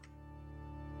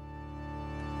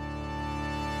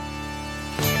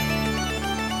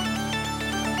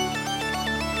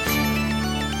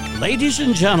Ladies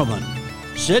and gentlemen,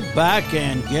 sit back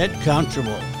and get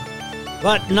comfortable.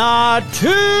 But not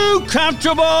too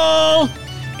comfortable.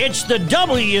 It's the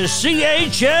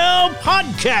Wchl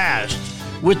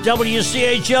Podcast with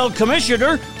Wchl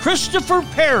Commissioner Christopher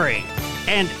Perry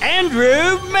and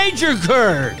Andrew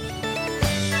Majorkirk.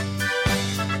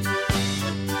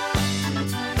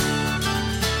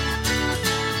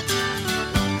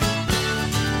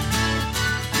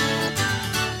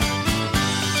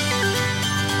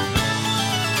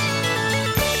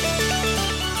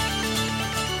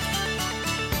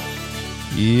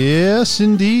 Yes,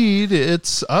 indeed.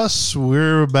 It's us.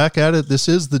 We're back at it. This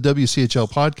is the WCHL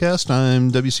Podcast.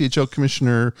 I'm WCHL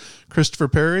Commissioner Christopher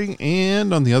Perry,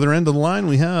 and on the other end of the line,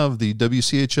 we have the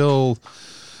WCHL,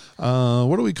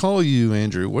 what do we call you,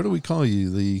 Andrew? What do we call you?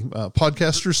 The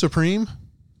Podcaster Supreme?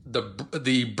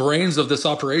 The brains of this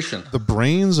operation. The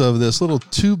brains of this little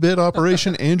 2-bit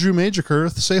operation, Andrew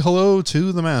Majorkirk. Say hello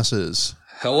to the masses.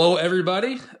 Hello,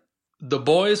 everybody. The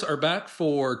boys are back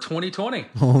for 2020.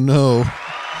 Oh, no.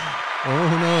 Oh,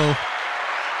 no.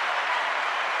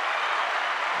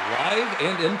 Live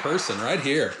and in person right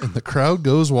here. And the crowd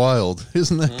goes wild.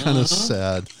 Isn't that kind of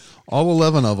sad? All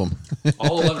 11 of them.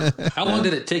 All 11. How long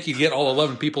did it take you to get all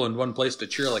 11 people in one place to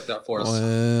cheer like that for us?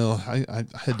 Well, I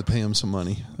had to pay him some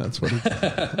money. That's what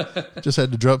it just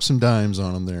had to drop some dimes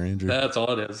on him there, Andrew. That's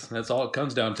all it is. That's all it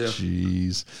comes down to.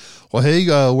 Jeez. Well, hey,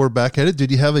 we're back at it.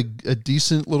 Did you have a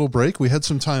decent little break? We had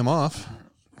some time off.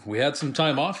 We had some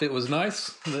time off. It was nice.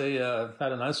 They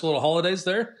had a nice little holidays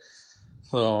there.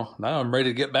 So now I'm ready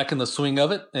to get back in the swing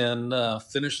of it and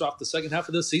finish off the second half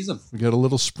of this season. We got a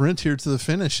little sprint here to the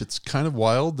finish. It's kind of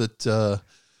wild that,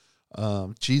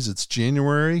 it's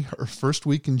January, or first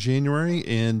week in January,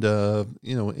 and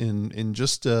in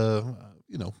just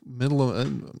middle of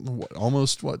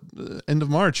end of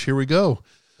March. Here we go.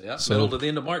 Yeah, so, middle to the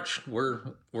end of March. We're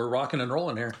rocking and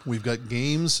rolling here. We've got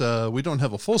games. We don't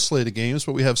have a full slate of games,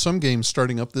 but we have some games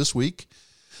starting up this week.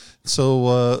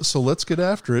 So let's get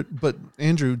after it. But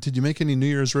Andrew, did you make any New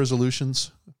Year's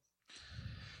resolutions?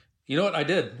 You know what? I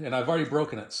did, and I've already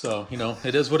broken it. So,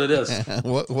 it is what it is.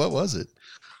 What was it?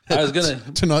 I was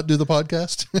to not do the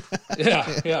podcast.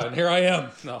 yeah, and here I am.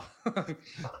 No, I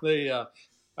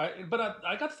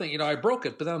got to think, I broke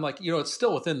it, but then I'm like, it's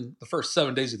still within the first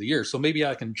 7 days of the year, so maybe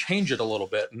I can change it a little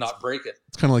bit and not break it.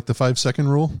 It's kind of like the 5-second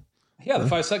rule. Yeah, the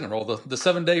 5-second rule, the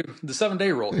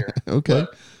 7-day rule here. Okay.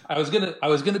 But I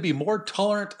was gonna be more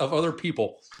tolerant of other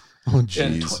people. Oh,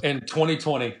 jeez. In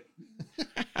 2020,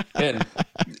 and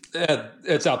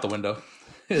it's out the window.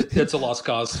 It's a lost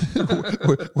cause.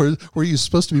 Were you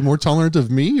supposed to be more tolerant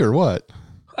of me or what?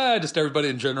 Just everybody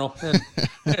in general. And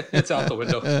it's out the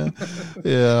window.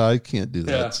 Yeah, I can't do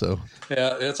that. Yeah. So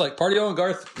yeah, it's like party on,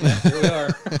 Garth. Yeah, here we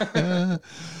are.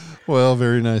 Well,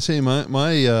 very nice. Hey,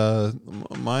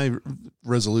 my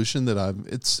resolution that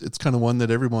it's kind of one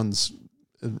that everyone's,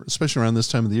 especially around this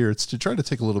time of the year, it's to try to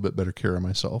take a little bit better care of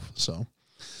myself. So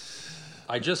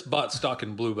I just bought stock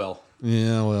in Bluebell.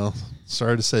 Yeah, well,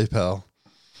 sorry to say, pal.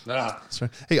 Sorry.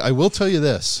 Hey, I will tell you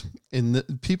this: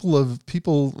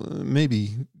 people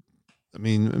maybe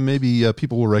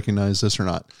people will recognize this or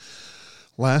not.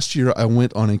 Last year, I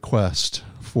went on a quest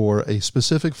for a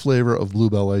specific flavor of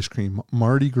Bluebell ice cream,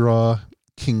 Mardi Gras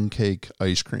King Cake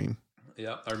ice cream.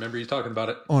 Yeah, I remember you talking about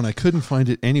it. Oh, and I couldn't find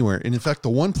it anywhere. And in fact, the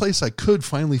one place I could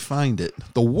finally find it,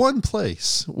 the one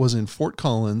place was in Fort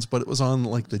Collins, but it was on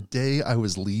like the day I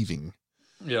was leaving.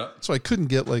 Yeah. So I couldn't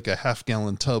get like a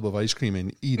half-gallon tub of ice cream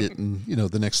and eat it in,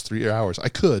 the next 3 hours. I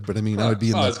could, but I mean, I would be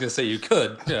in I was going to say you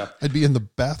could. Yeah. I'd be in the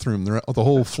bathroom the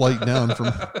whole flight down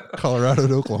from Colorado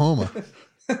to Oklahoma.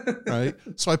 Right.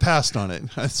 So I passed on it.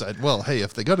 I said, well, hey,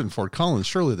 if they got it in Fort Collins,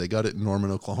 surely they got it in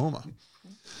Norman, Oklahoma.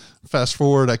 Fast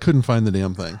forward, I couldn't find the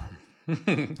damn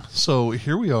thing. So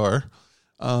here we are.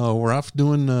 We're off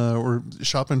doing, we're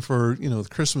shopping for, the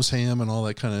Christmas ham and all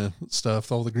that kind of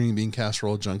stuff, all the green bean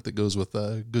casserole junk that goes with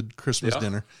a good Christmas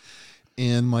dinner.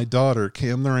 And my daughter,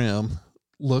 Cam the Ram,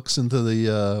 looks into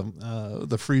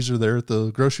the freezer there at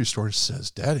the grocery store and says,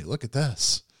 Daddy, look at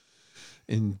this.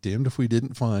 And damned if we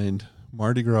didn't find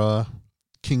Mardi Gras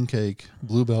King Cake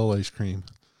Bluebell ice cream.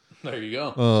 There you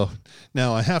go.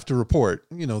 Now I have to report,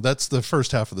 that's the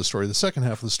first half of the story. The second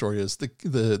half of the story is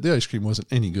the ice cream wasn't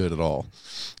any good at all.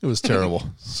 It was terrible.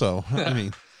 So, I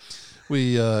mean,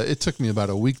 it took me about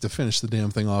a week to finish the damn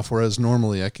thing off, whereas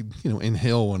normally I could,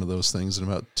 inhale one of those things in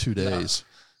about 2 days.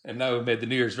 And now we've made the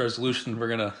New Year's resolution. We're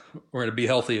gonna be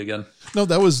healthy again. No,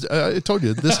 that was I told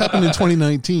you this happened in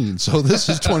 2019, so this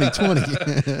is 2020.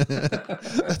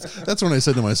 that's when I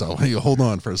said to myself, "Hey, hold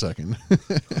on for a second."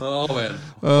 Oh man.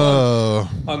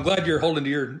 I'm glad you're holding to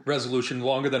your resolution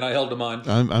longer than I held to mine.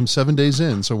 I'm 7 days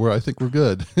in, so I think we're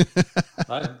good.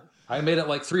 I made it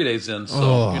like 3 days in,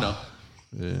 so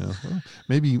Yeah, well,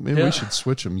 maybe we should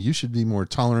switch them. You should be more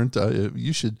tolerant.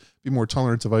 You should be more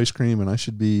tolerant of ice cream, and I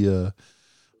should be.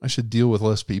 I should deal with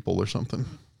less people or something.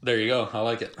 There you go. I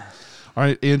like it. All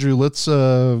right, Andrew. Let's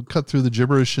cut through the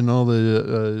gibberish and all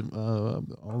the.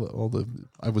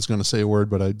 I was going to say a word,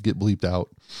 but I'd get bleeped out.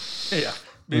 Yeah.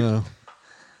 Beep.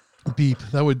 Beep.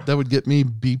 That would get me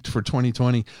beeped for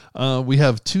 2020. We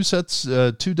have two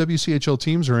WCHL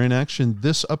teams are in action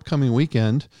this upcoming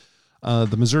weekend.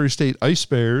 The Missouri State Ice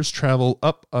Bears travel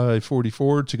up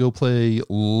I-44 to go play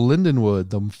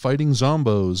Lindenwood, the Fighting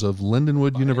Zombos of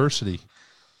Lindenwood University.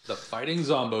 The Fighting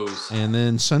Zombos. And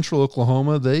then Central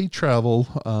Oklahoma, they travel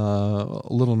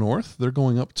a little north. They're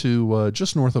going up to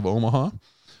just north of Omaha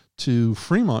to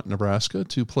Fremont, Nebraska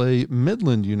to play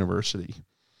Midland University.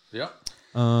 Yep.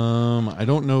 I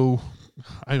don't know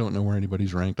where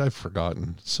anybody's ranked. I've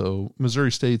forgotten. So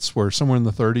Missouri State's were somewhere in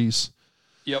the 30s.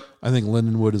 Yep. I think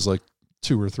Lindenwood is like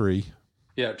 2 or 3.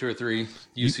 Yeah, 2 or 3.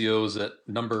 UCO's at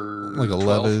number like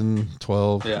 11,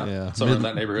 12. Yeah. Somewhere in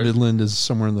that neighborhood. Midland is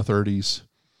somewhere in the 30s.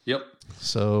 Yep.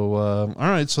 So, all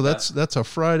right. So that's a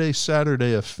Friday,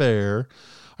 Saturday affair.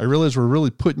 I realize we're really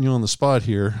putting you on the spot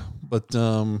here, but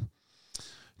do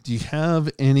you have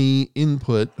any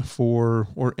input for,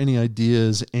 or any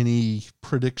ideas, any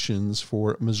predictions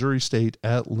for Missouri State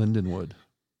at Lindenwood?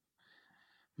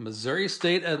 Missouri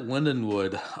State at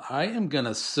Lindenwood. I am going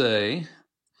to say,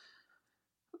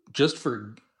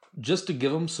 just to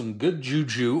give them some good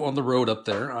juju on the road up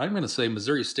there, I'm going to say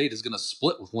Missouri State is going to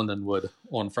split with Lindenwood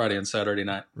on Friday and Saturday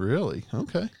night. Really?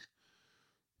 Okay.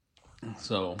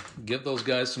 So give those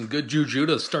guys some good juju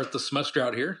to start the semester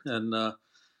out here, and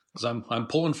because I'm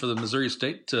pulling for the Missouri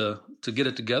State to get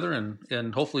it together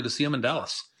and hopefully to see them in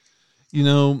Dallas. You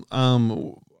know,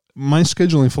 my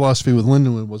scheduling philosophy with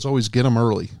Lindenwood was always get them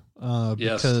early,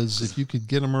 because if you could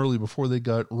get them early before they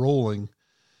got rolling.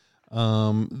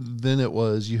 Then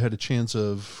you had a chance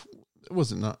of, it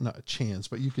wasn't not a chance,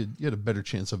 but you had a better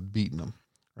chance of beating them.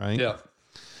 Right. Yeah.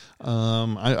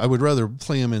 I would rather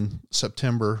play them in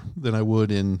September than I would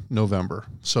in November.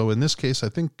 So in this case, I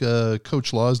think,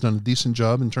 Coach Law has done a decent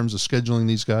job in terms of scheduling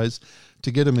these guys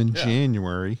to get them in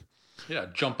January. Yeah.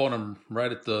 Jump on them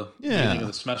right at the beginning of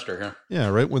the semester here. Yeah.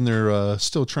 Right. When they're,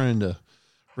 still trying to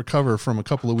recover from a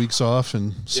couple of weeks off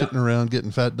and sitting around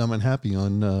getting fat, dumb, and happy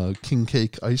on king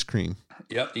cake ice cream.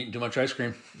 Yep, eating too much ice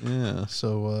cream. Yeah,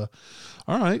 so,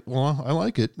 all right, well, I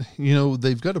like it. You know,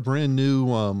 they've got a brand new,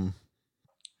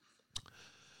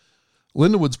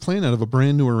 Lindenwood's playing out of a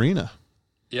brand new arena.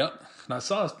 Yep, and I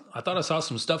thought I saw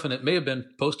some stuff, and it may have been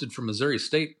posted from Missouri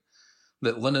State,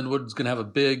 that Lindenwood's going to have a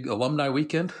big alumni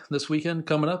weekend this weekend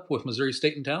coming up with Missouri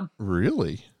State in town.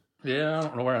 Really? Yeah, I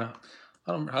don't know where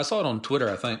I saw it on Twitter,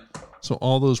 I think. So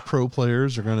all those pro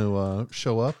players are going to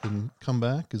show up and come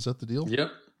back? Is that the deal?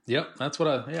 Yep. That's what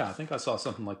I think I saw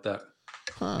something like that.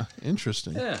 Huh.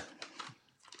 Interesting. Yeah.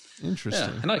 Interesting.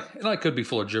 Yeah. And I could be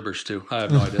full of gibberish too. I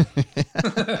have no idea.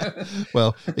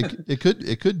 Well,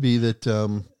 it could be that,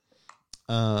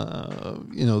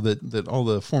 that all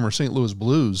the former St. Louis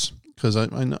Blues, because I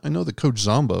know that Coach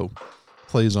Zombo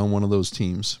plays on one of those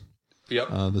teams. Yep.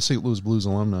 The St. Louis Blues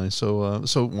alumni. So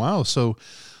wow. So,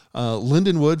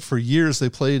 Lindenwood, for years, they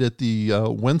played at the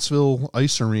Wchl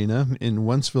Ice Arena in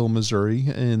Wentzville, Missouri,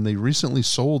 and they recently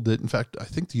sold it. In fact, I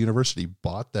think the university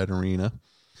bought that arena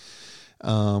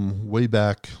way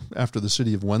back after the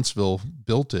city of Wentzville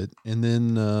built it. And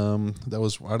then that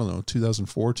was,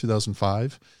 2004,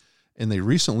 2005. And they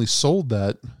recently sold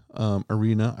that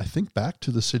arena, I think, back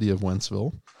to the city of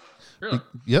Wentzville. Really?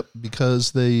 Yep,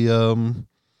 because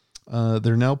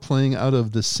they're now playing out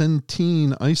of the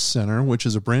Centene Ice Center, which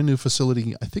is a brand new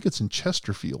facility. I think it's in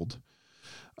Chesterfield,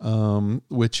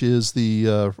 which is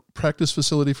the practice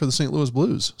facility for the St. Little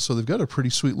Blues. So they've got a pretty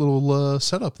sweet little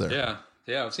setup there.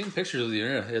 Yeah. I've seen pictures of the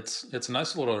arena. It's a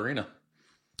nice little arena.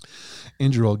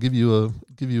 Andrew, I'll give you a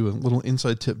little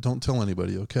inside tip. Don't tell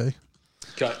anybody, okay?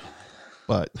 Cut.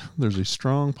 But there's a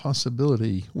strong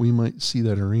possibility we might see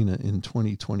that arena in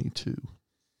 2022.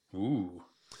 Ooh.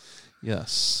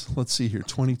 Yes. Let's see here.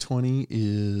 2020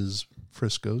 is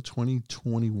Frisco.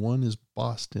 2021 is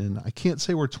Boston. I can't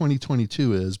say where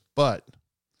 2022 is, but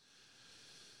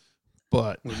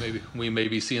we may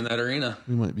be seeing that arena.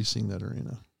 We might be seeing that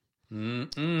arena.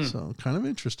 So kind of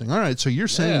interesting. All right, so you're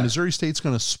saying Missouri State's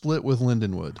going to split with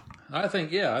Lindenwood? I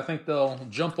think they'll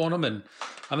jump on them, and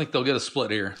I think they'll get a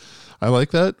split here. I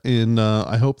like that, and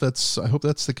I hope that's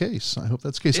the case.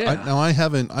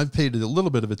 Yeah. I've paid a little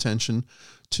bit of attention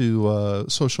to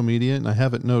social media, and I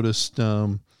haven't noticed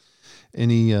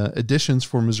any additions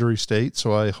for Missouri State.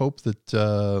 So I hope that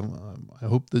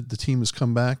the team has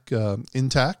come back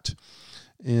intact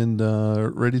and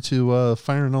ready to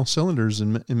fire on all cylinders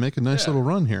and make a nice little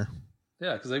run here.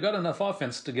 Yeah, because they've got enough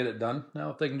offense to get it done.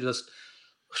 Now if they can just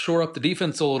shore up the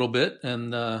defense a little bit,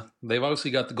 and they've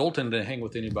obviously got the goaltender to hang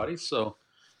with anybody. So,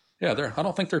 yeah, I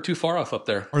don't think they're too far off up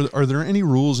there. Are there any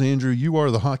rules, Andrew? You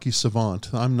are the hockey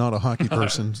savant. I'm not a hockey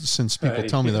person, since people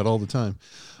tell me that all the time.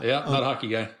 Yeah, not a hockey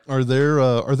guy. Are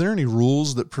there any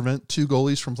rules that prevent two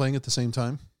goalies from playing at the same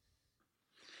time?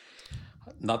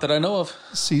 Not that I know of.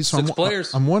 See, so 6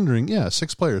 players. I'm wondering,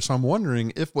 6 players. So I'm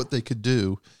wondering if what they could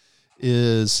do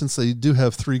is, since they do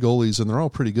have 3 goalies and they're all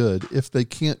pretty good, if they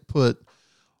can't put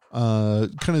kind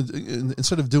of,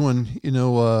 instead of doing,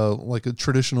 like a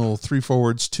traditional 3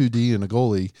 forwards, 2D and a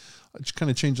goalie, just kind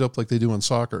of change it up like they do in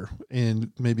soccer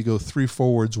and maybe go 3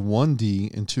 forwards,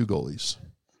 1D and 2 goalies.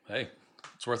 Hey,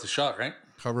 it's worth a shot, right?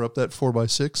 Cover up that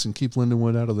 4x6 and keep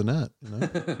Lindenwood out of the net.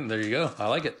 There you go. I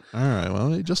like it. All right.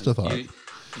 Well, just a thought.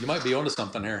 You might be onto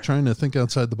something here. Trying to think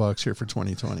outside the box here for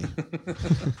 2020.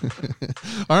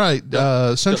 All right.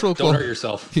 Central. Don't hurt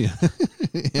yourself. Yeah.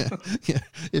 Yeah.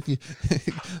 If you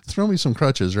throw me some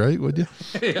crutches, right? Would you?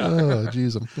 Yeah. Oh,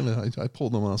 geez. I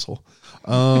pulled the muscle.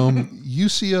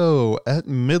 UCO at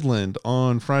Midland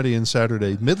on Friday and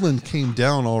Saturday. Midland came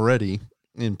down already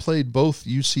and played both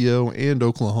UCO and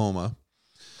Oklahoma.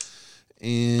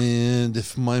 And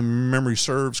if my memory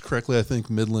serves correctly, I think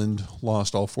Midland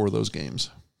lost all 4 of those games.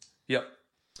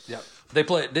 Yep. They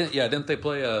didn't they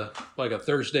play like a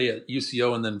Thursday at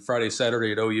UCO and then Friday,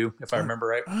 Saturday at OU, if I remember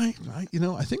right? I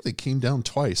think they came down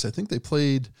twice. I think they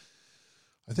played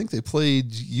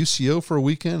UCO for a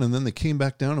weekend, and then they came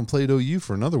back down and played OU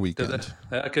for another weekend.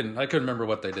 I couldn't remember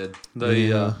what they did.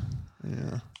 Yeah.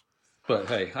 But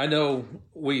hey, I know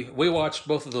we watched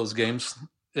both of those games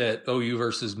at OU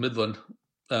versus Midland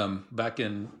back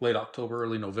in late October,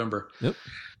 early November. Yep.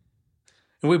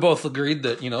 And we both agreed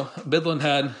that, Midland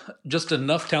had just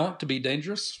enough talent to be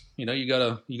dangerous. You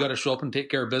gotta show up and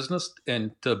take care of business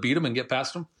and to beat them and get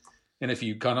past them. And if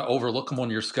you kind of overlook them on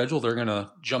your schedule, they're going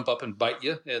to jump up and bite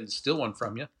you and steal one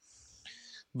from you.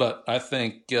 But I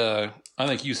think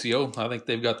UCO, I think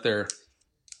they've got their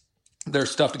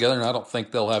stuff together, and I don't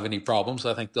think they'll have any problems.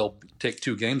 I think they'll take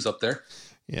 2 games up there.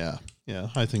 Yeah,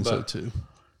 I think so too.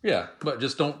 Yeah, but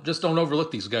just don't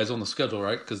overlook these guys on the schedule,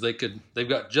 right? Because they've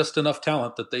got just enough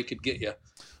talent that they could get you.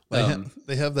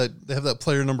 They have that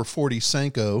player number 40,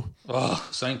 Sanko. Oh,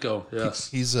 Sanko, yes.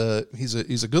 He's a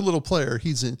good little player.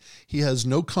 He has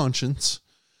no conscience.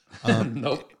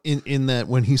 Nope. In that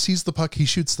when he sees the puck, he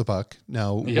shoots the puck.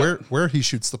 Now, where he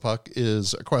shoots the puck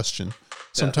is a question.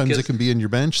 Sometimes it can be in your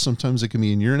bench. Sometimes it can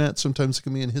be in your net. Sometimes it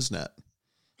can be in his net.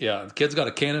 Yeah, the kid's got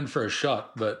a cannon for a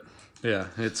shot, but yeah,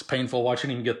 it's painful watching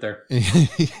him get there.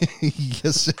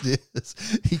 Yes, it is.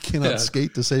 He cannot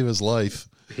skate to save his life.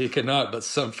 He cannot, but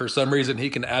for some reason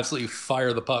he can absolutely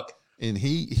fire the puck. And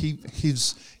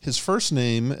his first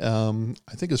name,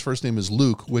 I think his first name is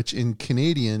Luke, which in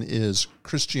Canadian is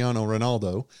Cristiano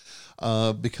Ronaldo,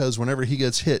 because whenever he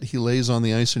gets hit, he lays on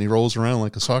the ice and he rolls around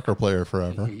like a soccer player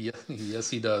forever. Yes,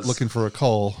 he does. Looking for a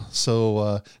call.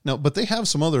 So no, but they have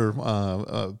some other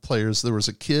players. There was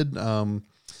a kid.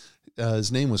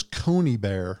 His name was Coney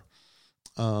Bear.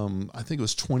 I think it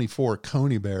was 24,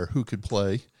 Coney Bear, who could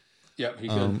play. Yeah, he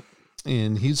could.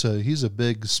 And he's a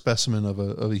big specimen of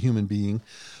a human being.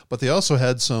 But they also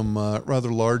had some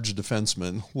rather large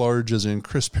defensemen, large as in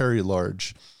Chris Perry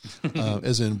large,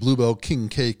 as in Bluebell King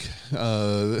Cake,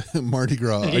 Mardi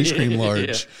Gras ice cream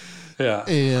large. Yeah.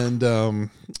 And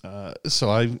so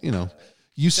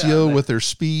UCO with their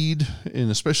speed,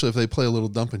 and especially if they play a little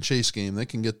dump and chase game, they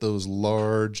can get those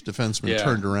large defensemen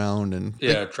turned around and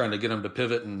trying to get them to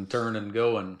pivot and turn and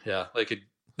go, and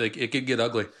it could get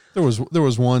ugly. There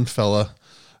was one fella,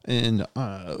 and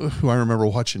who I remember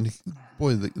watching.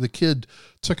 Boy, the kid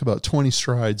took about 20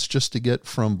 strides just to get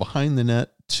from behind the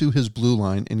net to his blue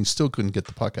line, and he still couldn't get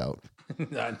the puck out.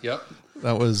 Yep.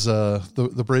 That was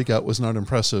the breakout was not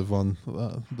impressive on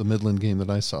the Midland game that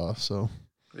I saw. So.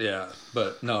 Yeah,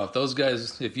 but no, if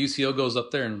UCO goes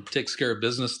up there and takes care of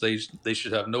business, they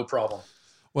should have no problem.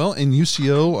 Well, in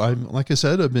UCO, like I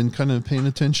said, I've been kind of paying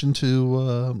attention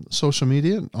to social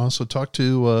media and also talked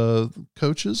to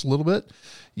coaches a little bit.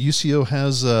 UCO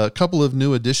has a couple of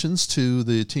new additions to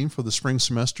the team for the spring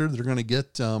semester. They're going to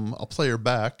get a player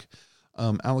back,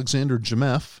 Alexander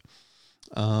Jameff.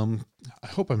 I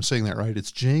hope I'm saying that right.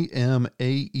 It's Jmaeff.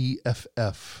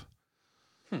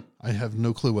 I have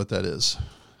no clue what that is.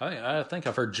 I think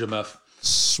I've heard Jameff.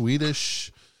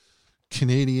 Swedish,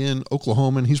 Canadian,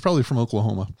 Oklahoman. He's probably from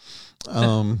Oklahoma.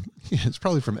 It's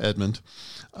probably from Edmond.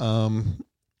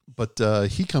 But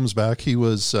he comes back. He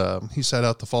sat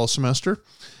out the fall semester,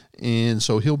 and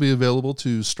so he'll be available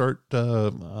to start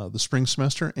the spring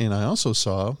semester. And I also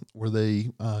saw where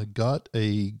they got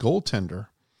a goaltender,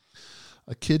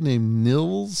 a kid named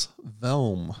Nils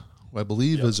Velm, who I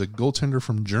believe is a goaltender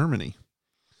from Germany.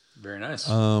 Very nice.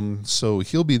 So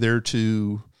he'll be there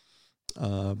to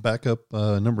back up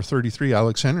number 33,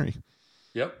 Alex Henry.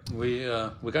 Yep, we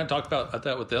kind of talked about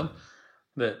that with them,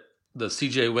 that the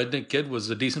CJ Wednick kid was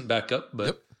a decent backup,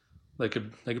 but they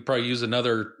could probably use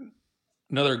another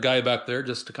guy back there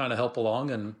just to kind of help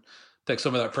along and take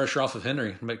some of that pressure off of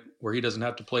Henry, where he doesn't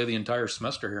have to play the entire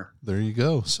semester here. There you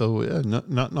go. So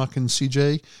not knocking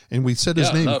CJ, and we said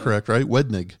his name correct, right?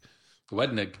 Wednig.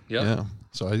 Yeah.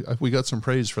 So we got some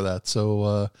praise for that.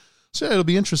 So it'll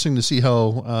be interesting to see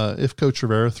how if Coach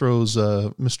Rivera throws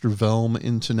Mr. Velm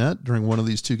into net during one of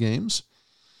these two games.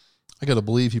 I got to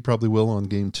believe he probably will on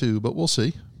game 2, but we'll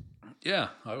see. Yeah,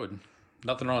 I would.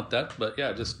 Nothing wrong with that. But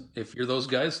yeah, just if you're those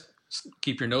guys,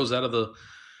 keep your nose out of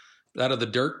the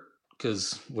dirt,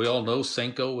 because we all know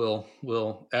Senko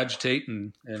will agitate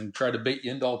and try to bait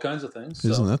you into all kinds of things.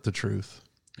 Isn't that the truth?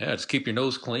 Yeah, just keep your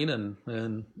nose clean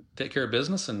and take care of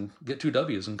business and get 2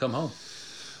 W's and come home.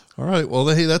 All right. Well,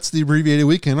 hey, that's the abbreviated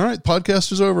weekend. All right.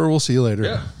 Podcast is over. We'll see you later.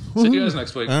 Yeah. See you guys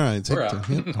next week. All right. We're out.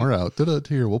 We're out.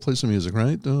 Here, we'll play some music,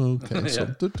 right? Okay.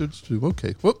 So,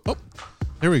 okay. Whoop, oh,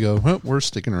 here we go. Well, we're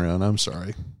sticking around. I'm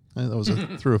sorry. That was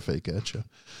threw a fake at you.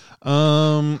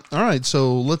 All right.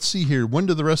 So let's see here. When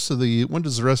does the rest of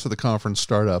the conference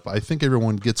start up? I think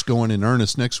everyone gets going in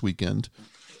earnest next weekend.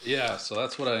 Yeah. So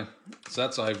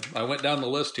I went down the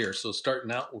list here. So starting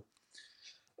out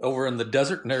over in the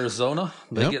desert in Arizona,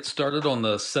 they get started on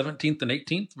the 17th and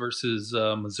 18th versus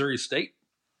Missouri State.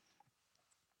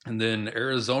 And then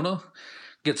Arizona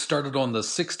gets started on the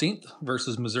 16th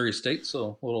versus Missouri State.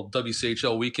 So a little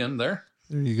WCHL weekend there.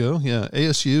 There you go. Yeah.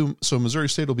 ASU. So Missouri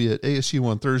State will be at ASU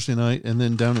on Thursday night and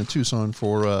then down in Tucson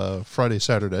for Friday,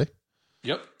 Saturday.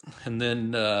 Yep. And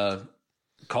then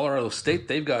Colorado State,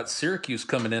 they've got Syracuse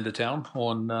coming into town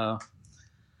on,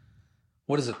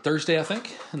 Thursday, I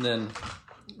think. And then...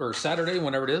 or Saturday,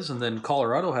 whenever it is, and then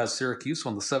Colorado has Syracuse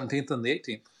on the 17th and the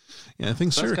 18th. Yeah, I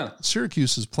think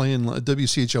Syracuse is playing a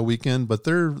WCHL weekend, but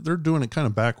they're doing it kind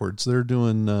of backwards. They're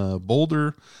doing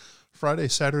Boulder Friday,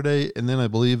 Saturday, and then I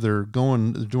believe they're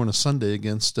doing a Sunday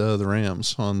against the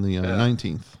Rams on the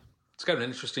 19th. It's kind of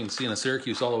interesting seeing a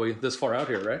Syracuse all the way this far out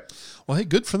here, right? Well, hey,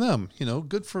 good for them.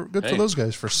 Good for those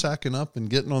guys for sacking up and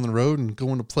getting on the road and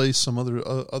going to play some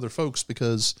other folks,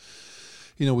 because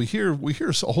we hear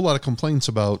a whole lot of complaints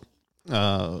about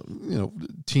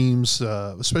teams,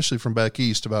 especially from back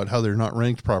east, about how they're not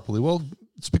ranked properly. Well,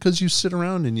 it's because you sit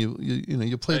around and you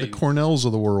play the Cornells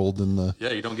of the world and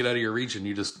you don't get out of your region.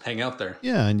 You just hang out there.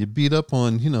 Yeah, and you beat up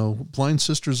on Blind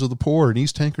Sisters of the Poor and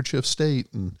East Handkerchief State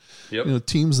and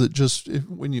teams that just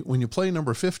when you play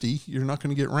number 50, you're not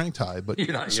going to get ranked high. But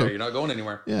you're not going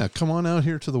anywhere. Yeah, come on out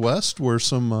here to the West where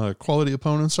some quality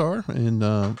opponents are, and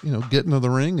get into the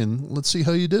ring and let's see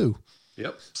how you do.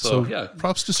 Yep. So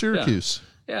props to Syracuse.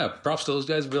 Yeah, props to those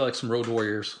guys. Be like some road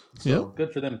warriors. So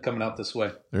good for them coming out this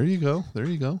way. There you go.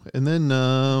 And then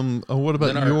what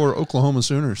about your Oklahoma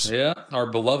Sooners? Yeah, our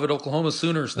beloved Oklahoma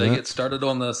Sooners. They get started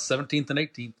on the 17th and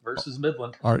 18th versus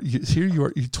Midland. Here you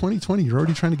are. 2020. You're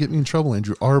already trying to get me in trouble,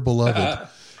 Andrew. Our beloved.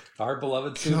 Our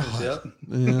beloved Sooners, yep.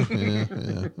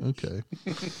 Yeah. Okay.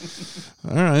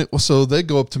 All right. Well, so they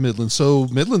go up to Midland. So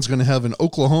Midland's going to have an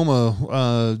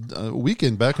Oklahoma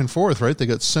weekend back and forth, right? They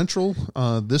got Central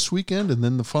this weekend, and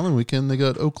then the following weekend they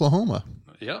got Oklahoma.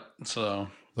 Yep. So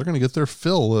they're going to get their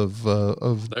fill of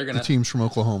the teams from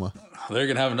Oklahoma. They're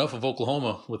going to have enough of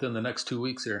Oklahoma within the next 2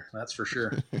 weeks here. That's for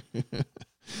sure.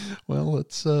 Well,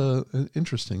 it's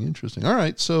interesting. All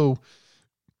right. So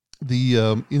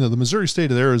the Missouri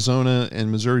State at Arizona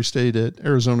and Missouri State at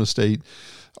Arizona State,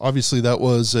 obviously that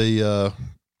was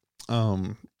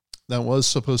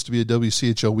supposed to be a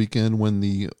WCHL weekend when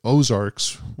the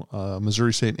Ozarks,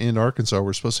 Missouri State and Arkansas,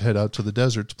 were supposed to head out to the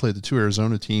desert to play the two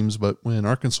Arizona teams. But when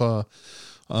Arkansas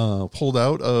pulled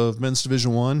out of men's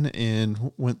Division I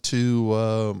and went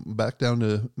to back down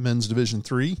to men's Division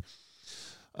III.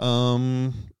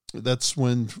 That's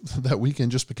when that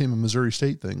weekend just became a Missouri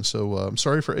State thing. So I'm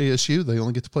sorry for ASU. They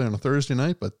only get to play on a Thursday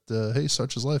night, but hey,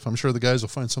 such is life. I'm sure the guys will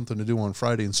find something to do on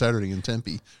Friday and Saturday in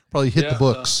Tempe. Probably hit the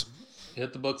books.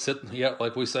 Hit the books.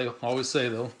 Like we always say,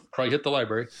 they'll probably hit the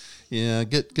library. Yeah,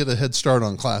 get a head start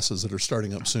on classes that are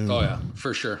starting up soon. Oh yeah,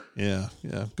 for sure. Yeah.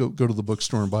 Go to the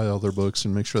bookstore and buy all their books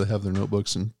and make sure they have their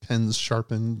notebooks and pens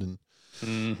sharpened and.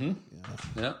 Mm-hmm.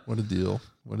 Yeah. What a deal.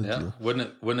 Deal.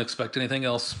 Wouldn't expect anything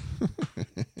else.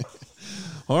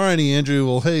 All righty, Andrew.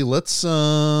 Well, hey, let's you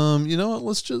know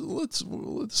what? It's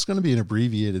going to be an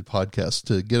abbreviated podcast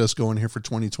to get us going here for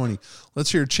 2020.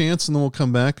 Let's hear Chance, and then we'll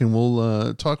come back and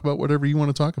we'll talk about whatever you want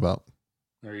to talk about.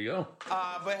 There you go.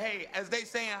 But hey, as they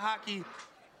say in hockey,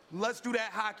 let's do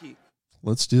that hockey.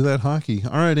 Let's do that hockey.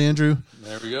 All right, Andrew.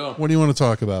 There we go. What do you want to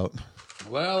talk about?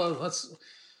 Well,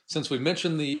 since we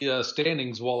mentioned the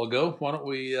standings a while ago, why don't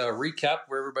we recap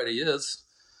where everybody is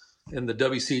in the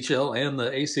WCHL and the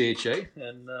ACHA,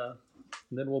 and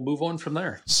then we'll move on from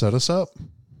there. Set us up.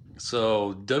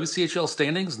 So WCHL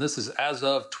standings, and this is as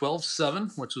of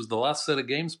 12/7, which was the last set of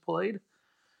games played.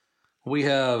 We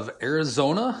have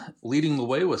Arizona leading the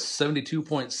way with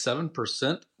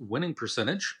 72.7% winning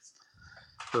percentage,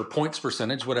 or points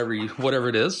percentage, whatever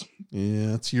it is.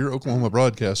 Yeah, it's your Oklahoma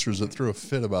broadcasters that threw a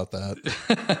fit about that.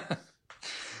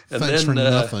 And Thanks for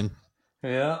nothing.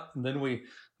 Yeah, and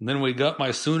then we got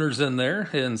my Sooners in there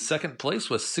in second place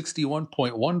with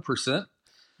 61.1%.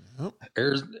 Yep.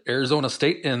 Arizona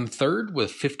State in third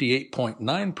with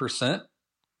 58.9%.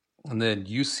 And then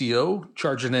UCO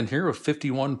charging in here with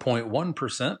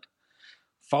 51.1%,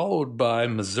 followed by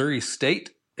Missouri State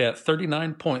at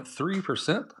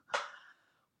 39.3%.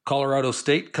 Colorado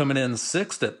State coming in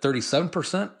sixth at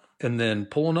 37%. And then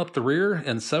pulling up the rear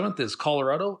in seventh is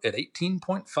Colorado at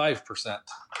 18.5%.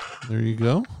 There you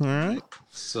go. All right.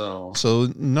 So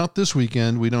not this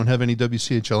weekend. We don't have any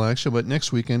WCHL action, but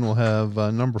next weekend we'll have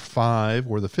number 5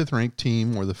 or the 5th ranked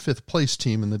team or the 5th place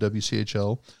team in the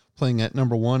WCHL playing at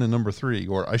number 1 and number 3,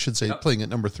 or I should say playing at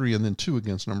number 3 and then 2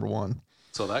 against number 1.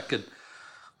 So that could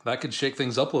shake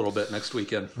things up a little bit next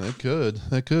weekend. That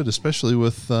could, especially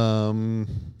with some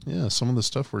of the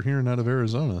stuff we're hearing out of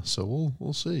Arizona. So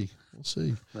we'll see.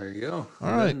 There you go.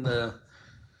 All right.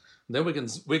 Then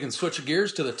we can switch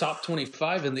gears to the top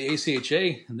 25 in the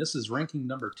ACHA, and this is ranking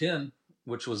number 10,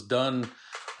 which was done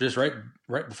just right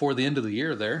before the end of the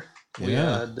year. There, we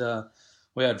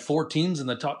had 4 teams in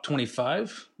the top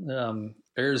 25.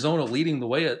 Arizona leading the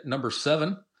way at number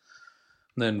 7.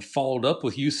 Then followed up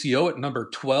with UCO at number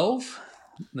 12.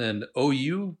 Then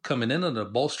OU coming in at a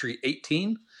Ball Street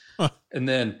 18. And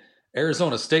then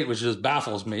Arizona State, which just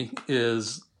baffles me,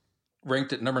 is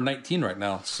ranked at number 19 right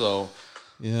now. So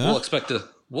we'll expect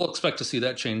to see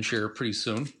that change here pretty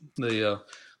soon.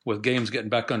 With games getting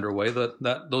back underway,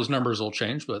 that those numbers will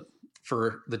change. But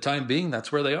for the time being,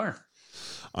 that's where they are.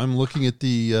 I'm looking at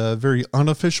the very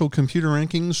unofficial computer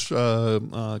rankings,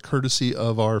 courtesy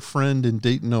of our friend in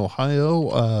Dayton,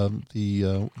 Ohio,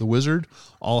 the Wizard,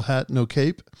 all hat, no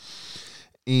cape.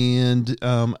 And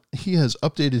he has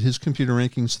updated his computer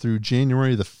rankings through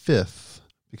January the 5th,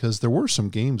 because there were some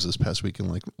games this past weekend,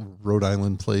 like Rhode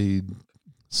Island played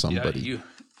somebody.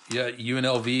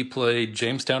 UNLV played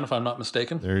Jamestown, if I'm not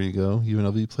mistaken. There you go.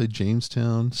 UNLV played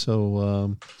Jamestown.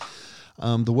 So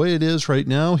the way it is right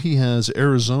now, he has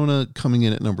Arizona coming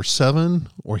in at number 7,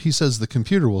 or he says the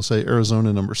computer will say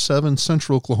Arizona number 7,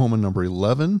 Central Oklahoma number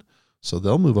 11. So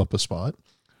they'll move up a spot.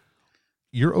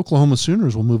 Your Oklahoma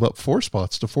Sooners will move up 4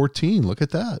 spots to 14. Look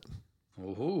at that.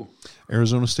 Ooh.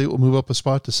 Arizona State will move up a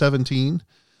spot to 17.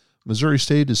 Missouri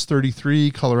State is 33.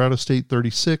 Colorado State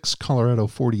 36. Colorado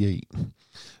 48.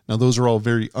 Now, those are all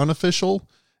very unofficial,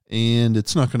 and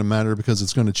it's not going to matter because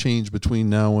it's going to change between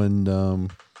now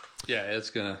and it's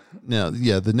gonna. Now,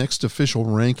 the next official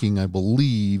ranking, I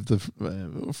believe, from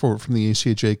the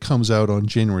ACHA comes out on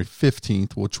January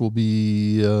 15th, which will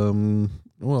be it'll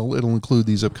include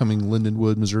these upcoming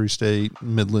Lindenwood, Missouri State,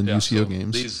 Midland UCO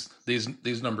games.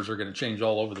 These numbers are going to change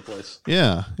all over the place.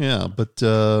 Yeah, but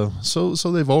so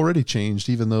they've already changed,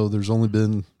 even though there's only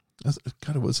been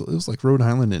it was like Rhode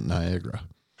Island and Niagara,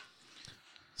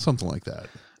 something like that.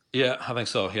 Yeah, I think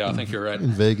so. Yeah, I think you're right.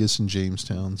 In Vegas and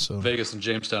Jamestown.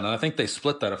 And I think they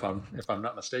split that if I'm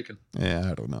not mistaken. Yeah,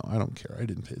 I don't know. I don't care. I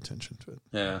didn't pay attention to it.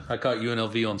 Yeah, I caught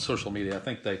UNLV on social media. I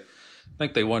think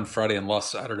they won Friday and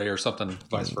lost Saturday or something,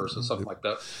 vice versa, something like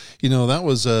that. That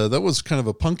was kind of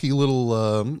a punky little.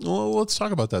 Let's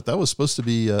talk about that. That was supposed to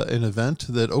be an event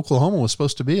that Oklahoma was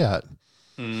supposed to be at.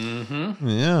 Mm-hmm.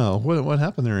 Yeah. What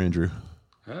happened there, Andrew?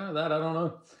 That I don't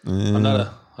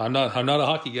know. I'm not a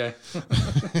hockey guy.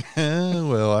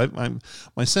 Well,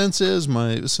 my sense is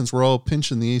since we're all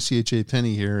pinching the ACHA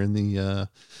penny here in the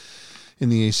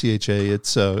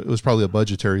ACHA, it was probably a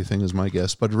budgetary thing, is my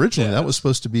guess. But originally that was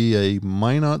supposed to be a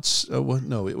Minot's. It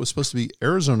was supposed to be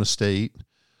Arizona State,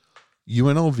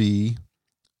 UNLV,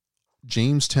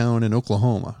 Jamestown, and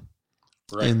Oklahoma.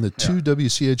 Right. And the two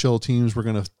WCHL teams we're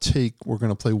going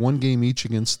to play one game each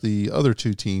against the other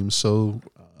two teams. So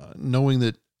knowing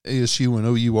that ASU and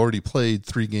OU already played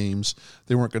 3 games,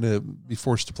 they weren't going to be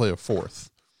forced to play a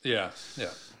fourth. Yeah.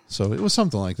 So it was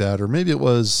something like that. Or maybe it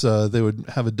was they would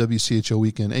have a WCHL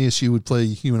weekend. ASU would play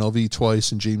UNLV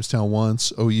twice and Jamestown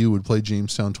once. OU would play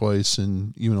Jamestown twice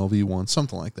and UNLV once,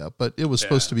 something like that. But it was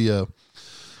supposed to be a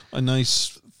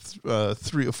nice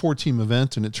 4-team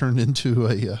event, and it turned into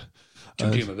a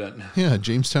 2-team event. Yeah,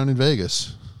 Jamestown and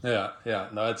Vegas. Yeah.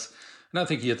 No, and I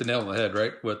think you hit the nail on the head,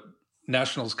 right? With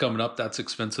Nationals coming up, that's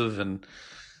expensive, and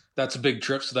that's a big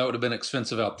trip, so that would have been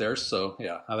expensive out there. So,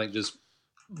 yeah, I think just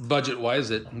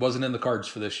budget-wise, it wasn't in the cards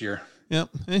for this year. Yep.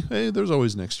 Hey, there's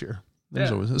always next year.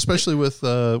 There's always, especially with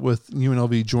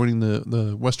UNLV joining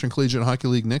the Western Collegiate Hockey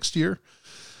League next year.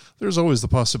 There's always the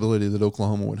possibility that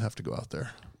Oklahoma would have to go out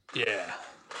there.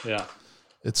 Yeah.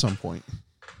 At some point.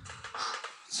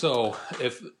 So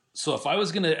if I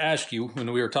was going to ask you,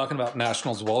 when we were talking about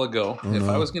Nationals a while ago,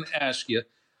 I was going to ask you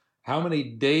how many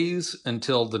days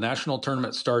until the national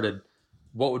tournament started,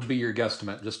 what would be your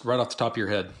guesstimate, just right off the top of your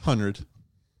head? 100.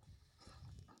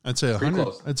 I'd say 100.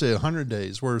 I'd say 100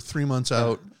 days. We're 3 months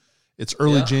out. It's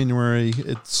early January.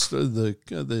 It's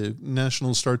the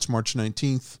national starts March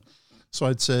 19th. So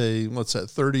I'd say, what's that,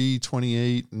 30,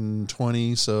 28, and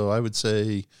 20. So I would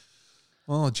say,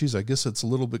 well, geez, I guess it's a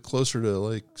little bit closer to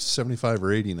like 75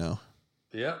 or 80 now.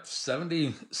 Yeah,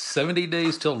 70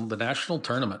 days till the national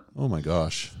tournament. Oh my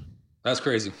gosh. That's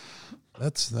crazy.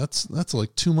 That's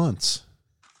like 2 months.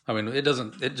 I mean, it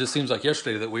just seems like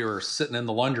yesterday that we were sitting in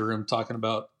the laundry room talking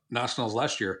about nationals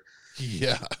last year.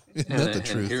 Yeah. Isn't that the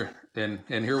truth?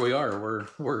 And here we are.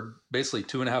 We're basically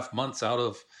 2.5 months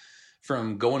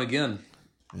from going again.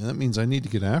 And that means I need to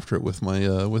get after it with my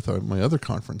other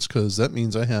conference, because that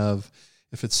means I have,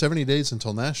 if it's 70 days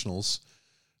until nationals,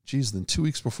 geez, then 2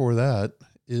 weeks before that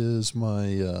is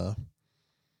my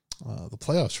the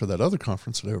playoffs for that other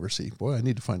conference that I oversee. Boy, I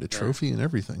need to find a trophy and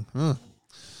everything.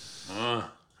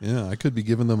 Yeah, I could be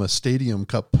giving them a Stadium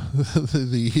Cup,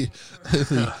 the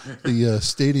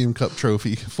Stadium Cup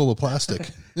trophy full of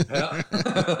plastic. Yeah.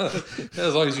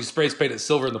 As long as you spray paint it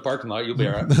silver in the parking lot, you'll be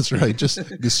all right. That's right. Just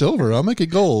the silver. I'll make it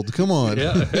gold. Come on.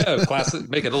 Yeah. Classy.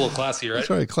 Make it a little classy, right? That's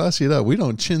right. Classy it up. We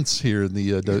don't chintz here in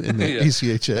the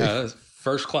ECHA. Yeah,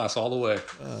 first class all the way.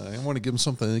 I want to give them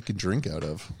something they can drink out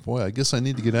of. Boy, I guess I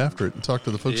need to get after it and talk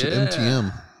to the folks at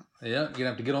MTM. Yeah, you're gonna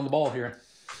have to get on the ball here.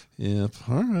 Yep.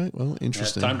 All right. Well,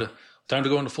 interesting. Time to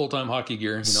go into full-time hockey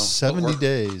gear. 70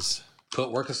 days.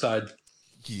 Put work aside.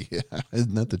 Yeah,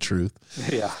 isn't that the truth?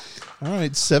 Yeah. All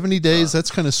right, 70 days. That's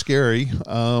kind of scary.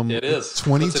 It is.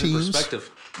 20 Puts teams. It in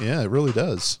perspective. Yeah, it really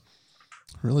does.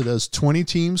 It really does. 20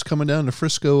 teams coming down to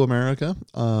Frisco, America.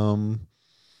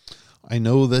 I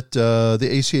know that the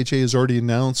ACHA has already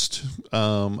announced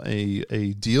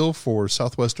a deal for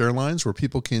Southwest Airlines where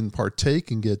people can partake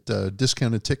and get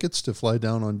discounted tickets to fly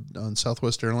down on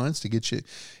Southwest Airlines to get you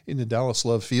into Dallas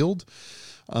Love Field.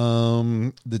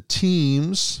 The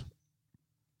teams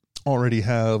already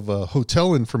have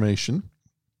hotel information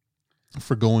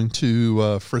for going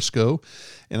to Frisco,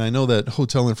 and I know that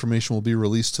hotel information will be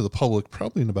released to the public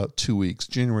probably in about 2 weeks.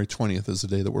 January 20th is the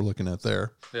day that we're looking at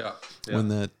there. Yeah. When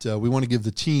that we want to give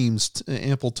the teams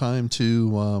ample time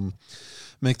to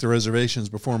make the reservations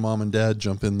before mom and dad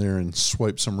jump in there and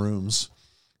swipe some rooms.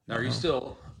 Now, are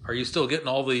you still getting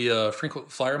all the frequent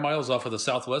flyer miles off of the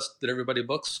Southwest that everybody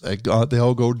books? They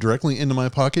all go directly into my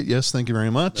pocket. Yes, thank you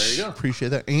very much. There you go. Appreciate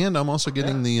that. And I'm also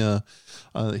getting the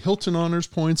Hilton Honors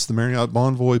points, the Marriott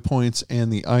Bonvoy points,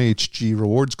 and the IHG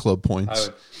Rewards Club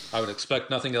points. I would expect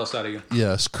nothing else out of you.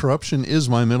 Yes, corruption is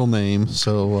my middle name.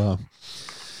 So,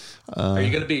 are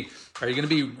you going to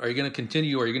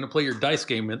continue? Are you going to play your dice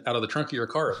game out of the trunk of your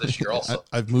car this year? Also,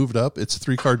 I've moved up. It's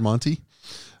 3-card Monty.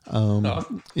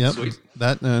 Yep, sweet.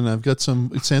 That, and I've got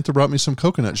Santa brought me some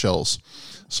coconut shells,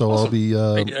 so awesome. I'll be.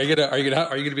 Are you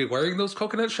gonna be wearing those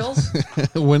coconut shells?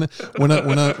 when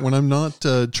I'm not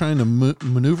trying to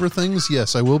maneuver things,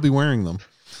 yes, I will be wearing them.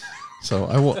 So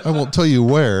I won't tell you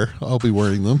where I'll be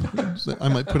wearing them. I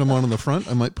might put them on in the front.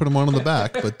 I might put them on in the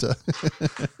back. But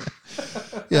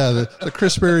yeah, the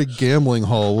Chris Berry gambling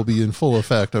hall will be in full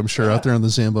effect, I'm sure, out there on the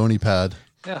Zamboni pad.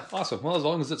 Yeah, awesome. Well, as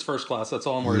long as it's first class, that's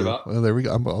all I'm worried about. Well, there we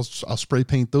go. I'll spray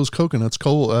paint those coconuts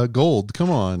gold.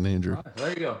 Come on, Andrew. Right, there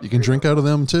you go. You can drink out of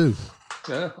them too.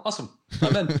 Yeah, awesome.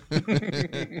 I'm in.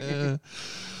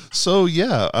 So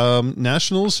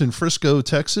Nationals in Frisco,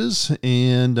 Texas,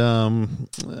 and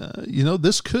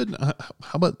this could. How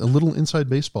about a little inside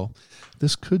baseball?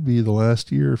 This could be the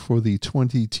last year for the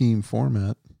 20-team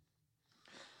format.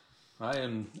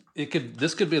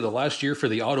 This could be the last year for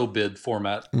the auto bid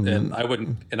format, and I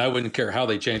wouldn't care how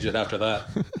they change it after that.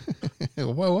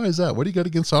 Why is that? What do you got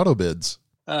against auto bids?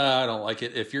 I don't like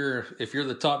it. If you're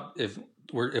the top, if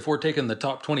we're taking the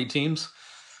top 20 teams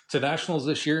to nationals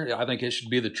this year, I think it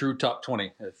should be the true top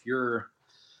 20. If you're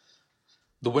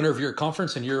the winner of your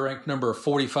conference and you're ranked number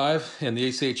 45 in the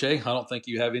ACHA, I don't think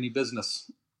you have any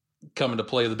business coming to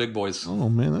play the big boys. Oh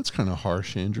man, that's kind of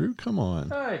harsh, Andrew. Come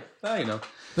on. Hey, you know.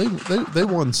 They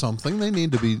won something. They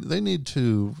need to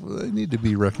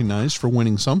be recognized for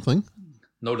winning something.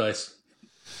 No dice.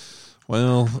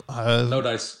 Well, no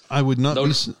dice. I would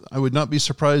not be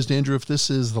surprised, Andrew, if this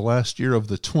is the last year of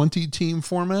the 20-team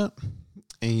format,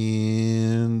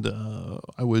 and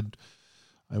I would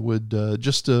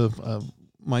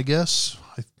my guess.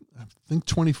 I think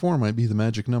 24 might be the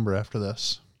magic number after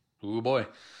this. Oh boy.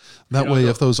 That way,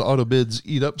 if those auto bids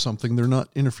eat up something, they're not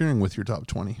interfering with your top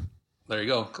 20. There you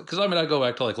go. Because I go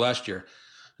back to like last year,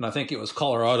 and I think it was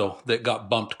Colorado that got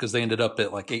bumped because they ended up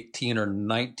at like 18 or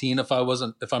 19,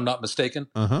 if I'm not mistaken.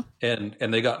 Uh-huh. And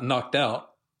they got knocked out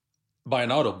by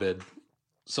an auto bid.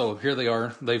 So here they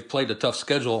are. They've played a tough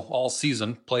schedule all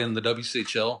season, playing the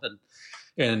WCHL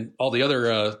and all the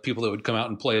other people that would come out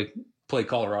and play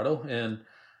Colorado, and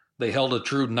they held a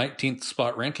true 19th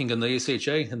spot ranking in the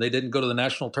ACHA, and they didn't go to the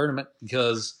national tournament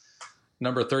because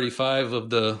number 35 of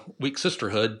the weak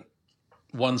sisterhood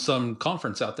won some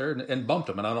conference out there and bumped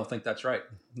them. And I don't think that's right.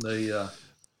 I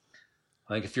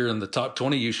think if you're in the top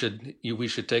 20, we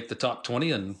should take the top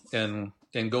 20 and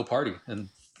go party, and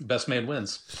best man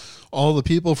wins. All the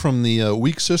people from the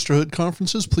weak sisterhood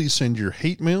conferences, please send your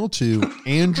hate mail to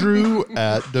Andrew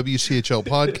at Wchl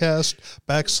Podcast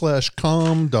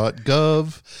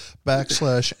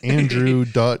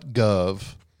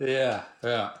 /com.gov/Andrew.gov. Yeah.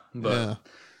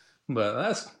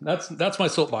 But that's my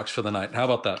soapbox for the night. How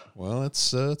about that? Well,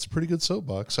 it's a pretty good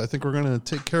soapbox. I think we're going to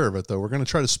take care of it, though. We're going to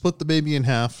try to split the baby in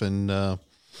half, and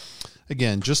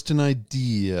again, just an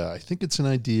idea. I think it's an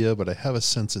idea, but I have a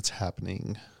sense it's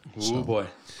happening. Oh boy!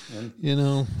 And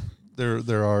there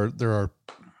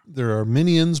are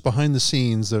minions behind the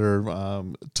scenes that are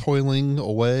toiling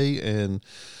away and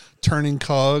turning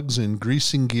cogs and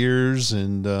greasing gears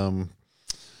and.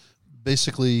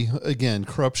 Basically, again,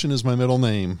 corruption is my middle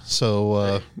name.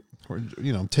 So,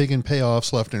 I'm taking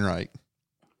payoffs left and right.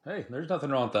 Hey, there's nothing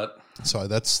wrong with that. So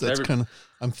that's kind of,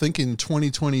 I'm thinking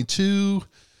 2022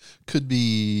 could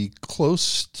be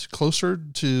closer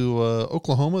to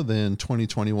Oklahoma than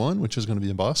 2021, which is going to be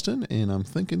in Boston. And I'm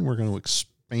thinking we're going to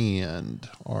expand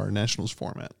our nationals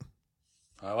format.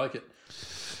 I like it.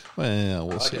 Well,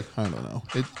 we'll see. I don't know.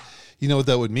 You know what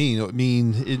that would mean? It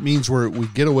means we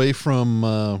get away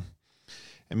from.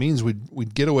 It means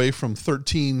we'd get away from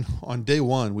 13 on day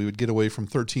one. We would get away from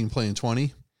 13 playing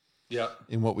 20. Yeah.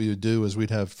 And what we would do is we'd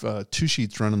have two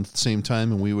sheets running at the same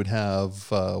time, and we would have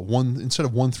one instead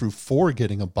of 1 through 4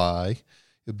 getting a bye,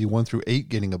 it'd be 1 through 8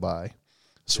 getting a bye.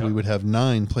 So we would have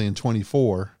 9 playing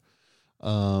 24,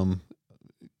 going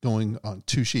on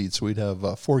two sheets. So we'd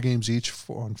have 4 games each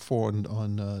on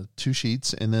 2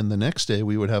 sheets, and then the next day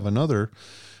we would have we'd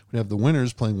have the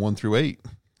winners playing 1 through 8.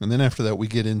 And then after that, we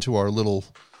get into our little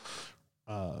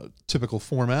typical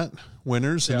format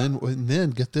winners. And then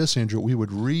get this, Andrew, we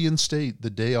would reinstate the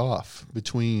day off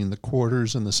between the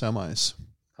quarters and the semis.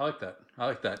 I like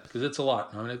that because it's a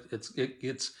lot. I mean,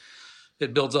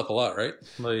 it builds up a lot, right?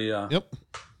 Yep.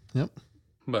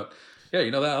 But yeah,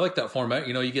 I like that format.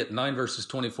 You get 9 versus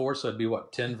 24, so it'd be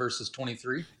 10 versus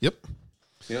 23. Yep.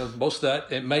 Most of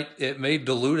that it may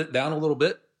dilute it down a little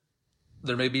bit.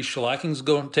 There may be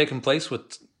shellackings taking place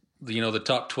with the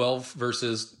top 12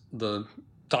 versus the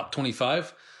top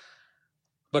 25,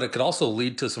 but it could also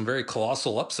lead to some very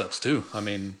colossal upsets too. I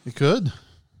mean, it could.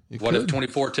 What if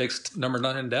 24 takes number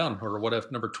 9 down, or what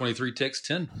if number 23 takes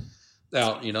 10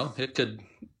 out? It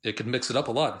could mix it up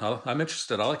a lot. I'm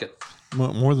interested. I like it.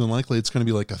 More than likely, it's going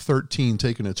to be like a 13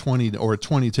 taking a 20, or a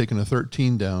 20 taking a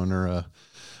 13 down, or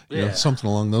something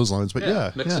along those lines. But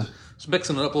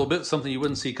mixing it up a little bit, something you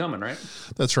wouldn't see coming, right?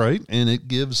 That's right. And it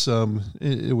gives,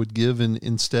 it would give, and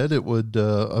instead it would,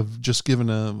 of just given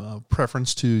a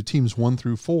preference to teams 1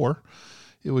 through 4,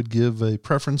 it would give a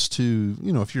preference to,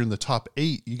 if you're in the top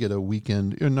 8, you get a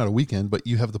weekend, or not a weekend, but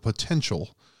you have the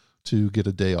potential to get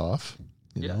a day off,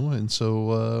 you know, and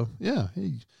so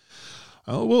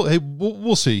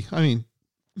we'll see. I mean,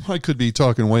 I could be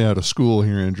talking way out of school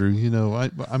here, Andrew. You know,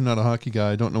 I'm not a hockey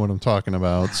guy. I don't know what I'm talking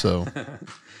about. So,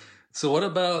 so what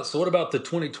about the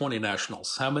 2020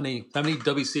 Nationals? How many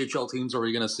WCHL teams are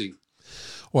we going to see?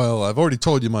 Well, I've already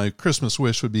told you my Christmas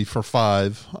wish would be for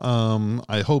 5.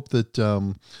 I hope that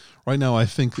right now I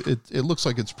think it looks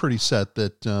like it's pretty set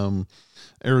that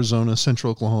Arizona,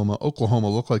 Central Oklahoma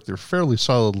look like they're fairly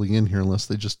solidly in here unless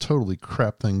they just totally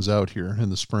crap things out here in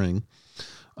the spring.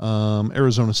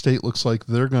 Arizona State looks like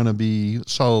they're going to be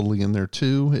solidly in there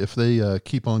too if they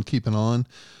keep on keeping on.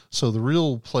 So the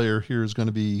real player here is going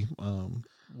to be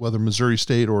whether Missouri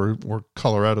State or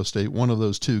Colorado State. One of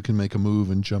those two can make a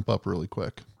move and jump up really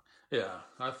quick. Yeah,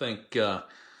 I think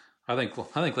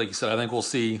like you said, I think we'll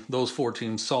see those 4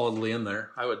 teams solidly in there.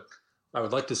 I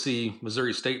would like to see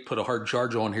Missouri State put a hard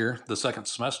charge on here the second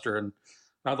semester, and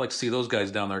I'd like to see those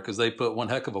guys down there because they put one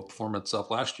heck of a performance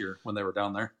up last year when they were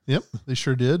down there. Yep, they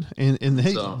sure did. And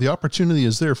hey, the opportunity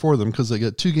is there for them because they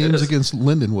got 2 games against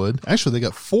Lindenwood. Actually, they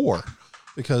got 4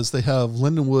 because they have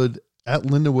Lindenwood at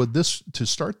Lindenwood to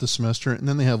start the semester, and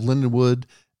then they have Lindenwood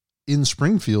in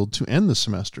Springfield to end the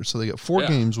semester. So they got 4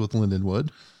 games with Lindenwood.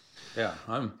 Yeah,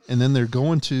 and then they're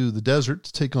going to the desert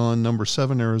to take on number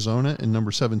 7 Arizona and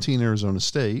number 17 Arizona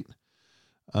State.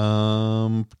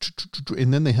 And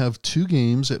then they have 2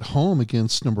 games at home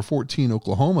against number 14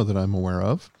 Oklahoma that I'm aware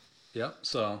of. Yep.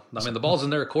 So I mean, the ball's in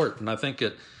their court, and I think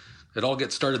it all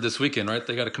gets started this weekend, right?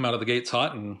 They got to come out of the gates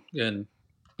hot, and you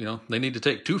know they need to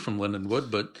take 2 from Lindenwood,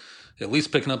 but at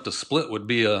least picking up the split would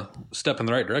be a step in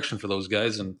the right direction for those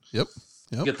guys, and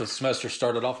get the semester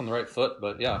started off on the right foot.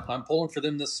 But yeah, I'm pulling for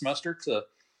them this semester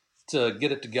to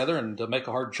get it together and to make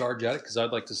a hard charge at it because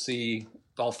I'd like to see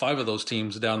all 5 of those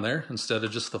teams down there instead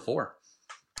of just the 4.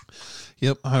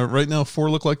 Yep. Right now, 4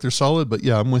 look like they're solid, but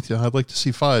yeah, I'm with you. I'd like to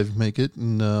see 5 make it.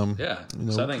 And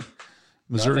so I think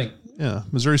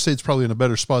Missouri State's probably in a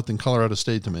better spot than Colorado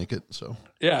State to make it. So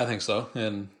yeah, I think so.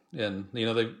 And you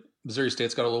know, Missouri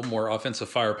State's got a little more offensive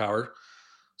firepower.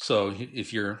 So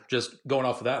if you're just going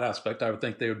off of that aspect, I would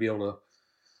think they would be able to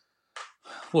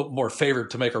look more favored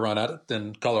to make a run at it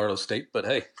than Colorado State. But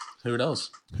hey, who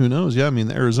knows? Who knows? Yeah, I mean,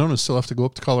 the Arizona still have to go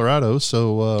up to Colorado.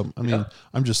 So,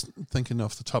 I'm just thinking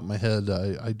off the top of my head.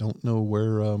 I don't know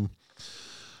where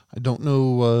I don't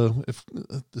know if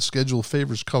the schedule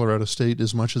favors Colorado State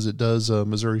as much as it does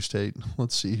Missouri State.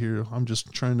 Let's see here. I'm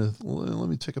just trying to let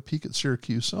me take a peek at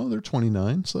Syracuse. Oh, they're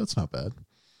 29, so that's not bad.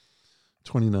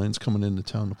 29's coming into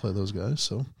town to play those guys,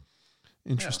 so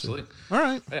interesting. Yeah, all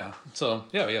right. Yeah. So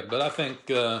yeah. But I think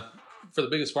for the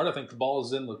biggest part, I think the ball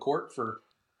is in the court for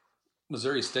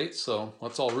Missouri State. So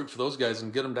let's all root for those guys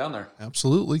and get them down there.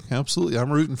 Absolutely.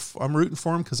 I'm rooting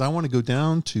for them because I want to go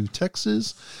down to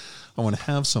Texas. I want to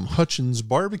have some Hutchins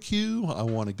barbecue. I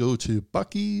want to go to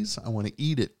Buc-ee's. I want to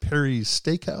eat at Perry's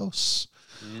Steakhouse.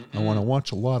 Mm-hmm. I want to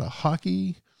watch a lot of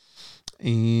hockey.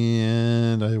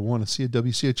 And I want to see a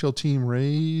WCHL team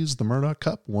raise the Murdoch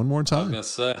Cup one more time. I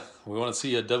was going to say, we want to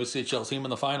see a WCHL team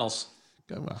in the finals.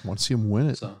 I want to see them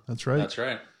win it. So, that's right. That's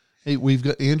right. Hey, we've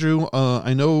got Andrew.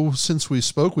 I know since we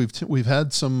spoke, we've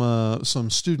had some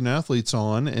student athletes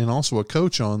on and also a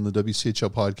coach on the WCHL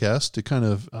podcast to kind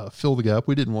of fill the gap.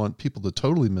 We didn't want people to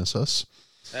totally miss us.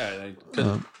 Yeah,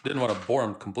 didn't want to bore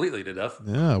them completely to death.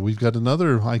 Yeah, we've got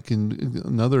another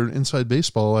Inside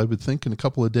Baseball. I would think in a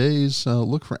couple of days.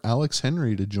 Look for Alex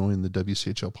Henry to join the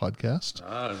WCHL podcast.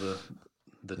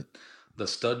 The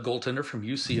stud goaltender from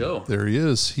UCO. There he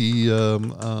is. He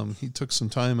took some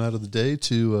time out of the day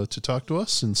to talk to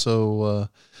us, and so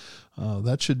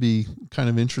that should be kind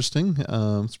of interesting.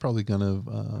 It's probably going to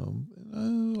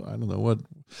I don't know what.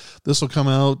 This will come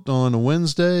out on a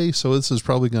Wednesday, so this is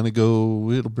probably going to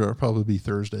go. It'll probably be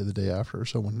Thursday, the day after.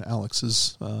 So when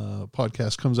Alex's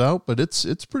podcast comes out, but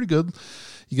it's pretty good.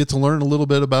 You get to learn a little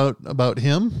bit about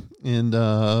him and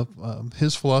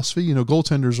his philosophy. You know,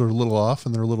 goaltenders are a little off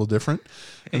and they're a little different,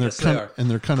 and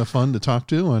they're kind of fun to talk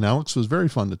to. And Alex was very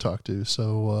fun to talk to.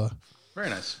 So very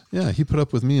nice. Yeah, he put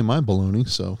up with me and my baloney,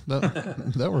 so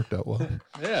that worked out well.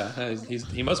 Yeah,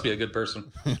 he must be a good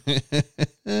person.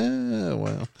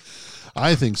 Well,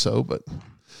 I think so, but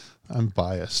I'm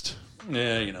biased.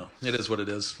 Yeah, you know, it is what it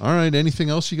is. All right, anything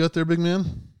else you got there, big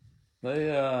man?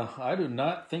 I do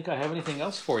not think I have anything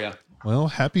else for you. Well,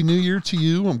 Happy New Year to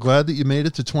you. I'm glad that you made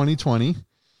it to 2020.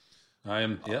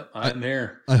 I'm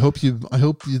there. I hope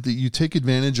that you take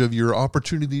advantage of your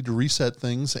opportunity to reset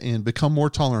things and become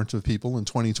more tolerant of people in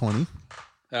 2020.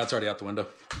 That's already out the window.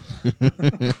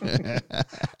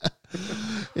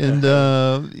 And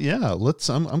I'm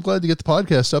glad to get the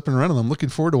podcast up and running. I'm looking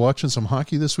forward to watching some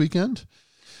hockey this weekend.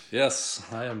 Yes,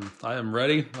 I am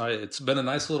ready. It's been a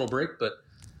nice little break, but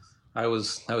I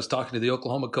was talking to the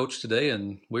Oklahoma coach today,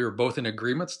 and we were both in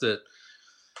agreements that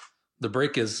the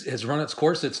break has run its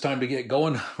course. It's time to get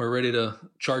going. We're ready to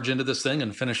charge into this thing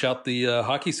and finish out the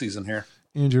hockey season here.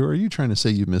 Andrew, are you trying to say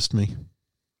you missed me?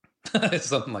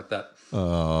 Something like that.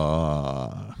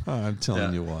 I'm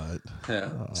telling you what. Yeah,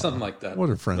 something like that. What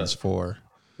are friends for?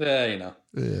 Yeah, you know.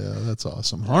 Yeah, that's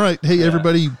awesome. All right. Hey,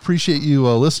 everybody, appreciate you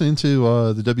listening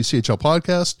to the Wchl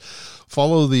podcast.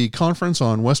 Follow the conference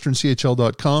on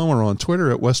westernchl.com or on Twitter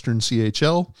at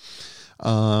westernchl.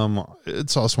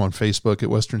 It's also on Facebook at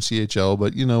Western CHL,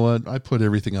 but you know what? I put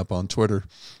everything up on Twitter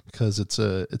because it's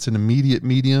an immediate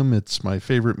medium. It's my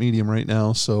favorite medium right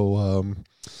now. So,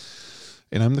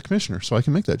 and I'm the commissioner, so I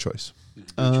can make that choice.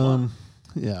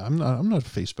 Yeah, I'm not a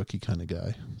Facebooky kind of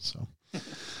guy. So,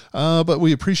 but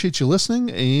we appreciate you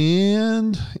listening.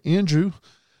 And Andrew,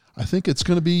 I think it's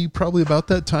going to be probably about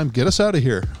that time. Get us out of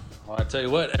here. Well, I tell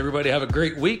you what, everybody have a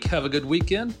great week. Have a good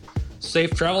weekend.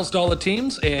 Safe travels to all the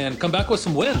teams, and come back with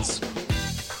some wins.